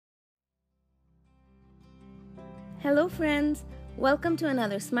Hello friends, welcome to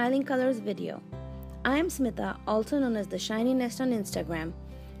another Smiling Colors video. I am Smita, also known as the Shiny Nest on Instagram,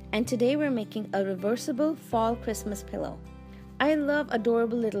 and today we're making a reversible fall Christmas pillow. I love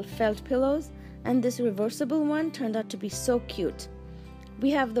adorable little felt pillows, and this reversible one turned out to be so cute. We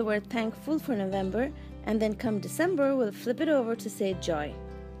have the word thankful for November, and then come December we'll flip it over to say joy.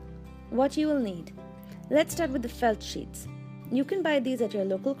 What you will need. Let's start with the felt sheets. You can buy these at your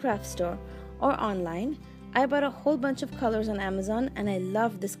local craft store or online. I bought a whole bunch of colors on Amazon and I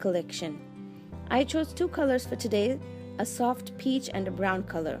love this collection. I chose two colors for today, a soft peach and a brown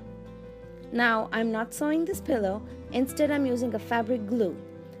color. Now, I'm not sewing this pillow, instead I'm using a fabric glue.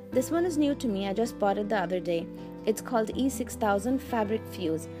 This one is new to me, I just bought it the other day. It's called E6000 Fabric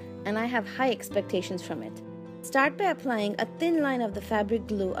Fuse and I have high expectations from it. Start by applying a thin line of the fabric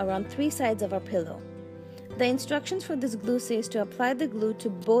glue around three sides of our pillow. The instructions for this glue says to apply the glue to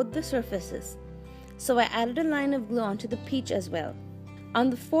both the surfaces. So I added a line of glue onto the peach as well.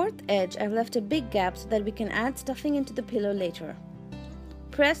 On the fourth edge, I've left a big gap so that we can add stuffing into the pillow later.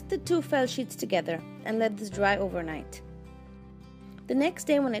 Press the two felt sheets together and let this dry overnight. The next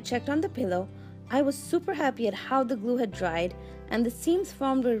day when I checked on the pillow, I was super happy at how the glue had dried and the seams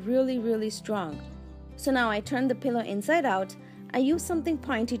formed were really strong. So now I turned the pillow inside out, I used something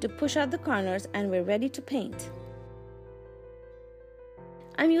pointy to push out the corners and we're ready to paint.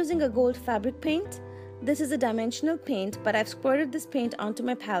 I'm using a gold fabric paint. This is a dimensional paint, but I've squirted this paint onto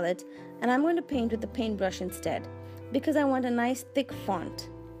my palette and I'm going to paint with the paintbrush instead because I want a nice thick font.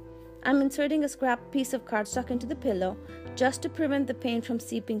 I'm inserting a scrap piece of cardstock into the pillow just to prevent the paint from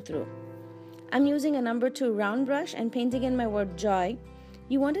seeping through. I'm using a number 2 round brush and painting in my word joy.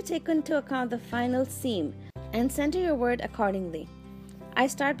 You want to take into account the final seam and center your word accordingly. I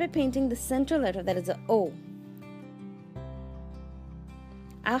start by painting the center letter, that is a O.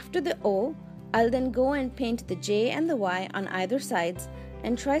 After the O, I'll then go and paint the J and the Y on either sides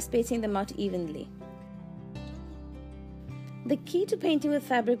and try spacing them out evenly. The key to painting with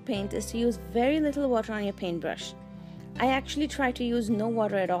fabric paint is to use very little water on your paintbrush. I actually try to use no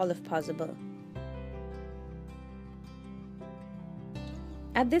water at all if possible.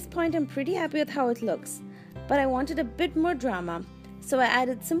 At this point I'm pretty happy with how it looks, but I wanted a bit more drama, so I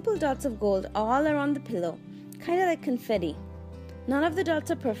added simple dots of gold all around the pillow, kinda like confetti. None of the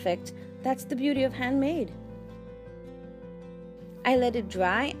dots are perfect, that's the beauty of handmade. I let it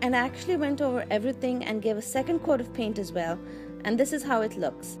dry and I actually went over everything and gave a second coat of paint as well, and this is how it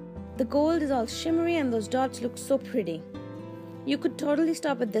looks. The gold is all shimmery and those dots look so pretty. You could totally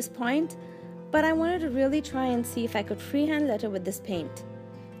stop at this point, but I wanted to really try and see if I could freehand letter with this paint.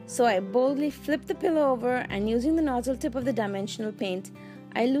 So I boldly flipped the pillow over and using the nozzle tip of the dimensional paint,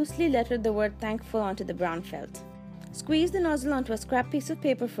 I loosely lettered the word thankful onto the brown felt. Squeeze the nozzle onto a scrap piece of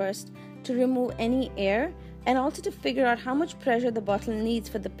paper first to remove any air and also to figure out how much pressure the bottle needs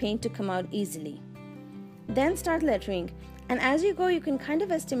for the paint to come out easily. Then start lettering, and as you go you can kind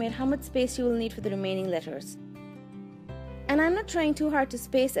of estimate how much space you will need for the remaining letters. And I'm not trying too hard to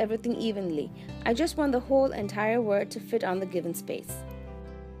space everything evenly, I just want the whole entire word to fit on the given space.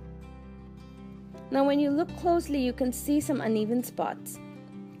 Now when you look closely you can see some uneven spots.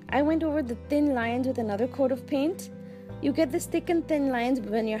 I went over the thin lines with another coat of paint. You get this thick and thin lines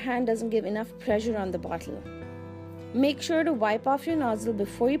when your hand doesn't give enough pressure on the bottle. Make sure to wipe off your nozzle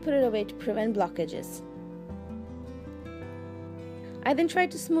before you put it away to prevent blockages. I then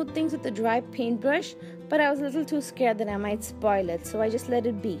tried to smooth things with a dry paintbrush, but I was a little too scared that I might spoil it, so I just let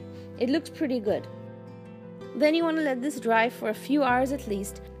it be. It looks pretty good. Then you want to let this dry for a few hours at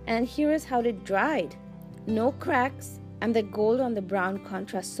least, and here is how it dried. No cracks, and the gold on the brown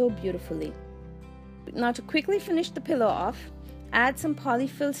contrasts so beautifully. Now to quickly finish the pillow off, add some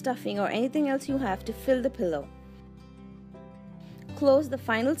polyfill stuffing or anything else you have to fill the pillow. Close the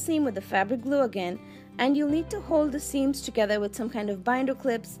final seam with the fabric glue again, and you'll need to hold the seams together with some kind of binder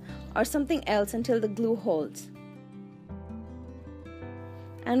clips or something else until the glue holds.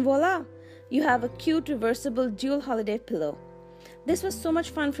 And voila! You have a cute reversible dual holiday pillow. This was so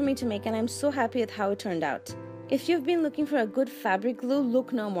much fun for me to make and I'm so happy with how it turned out. If you've been looking for a good fabric glue,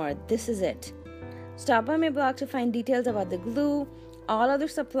 look no more, this is it. Stop by my blog to find details about the glue, all other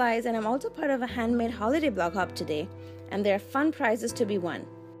supplies, and I'm also part of a handmade holiday blog hop today, and there are fun prizes to be won.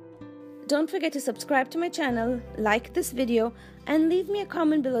 Don't forget to subscribe to my channel, like this video, and leave me a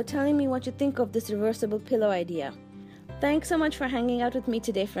comment below telling me what you think of this reversible pillow idea. Thanks so much for hanging out with me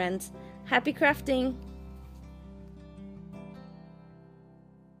today, friends. Happy crafting!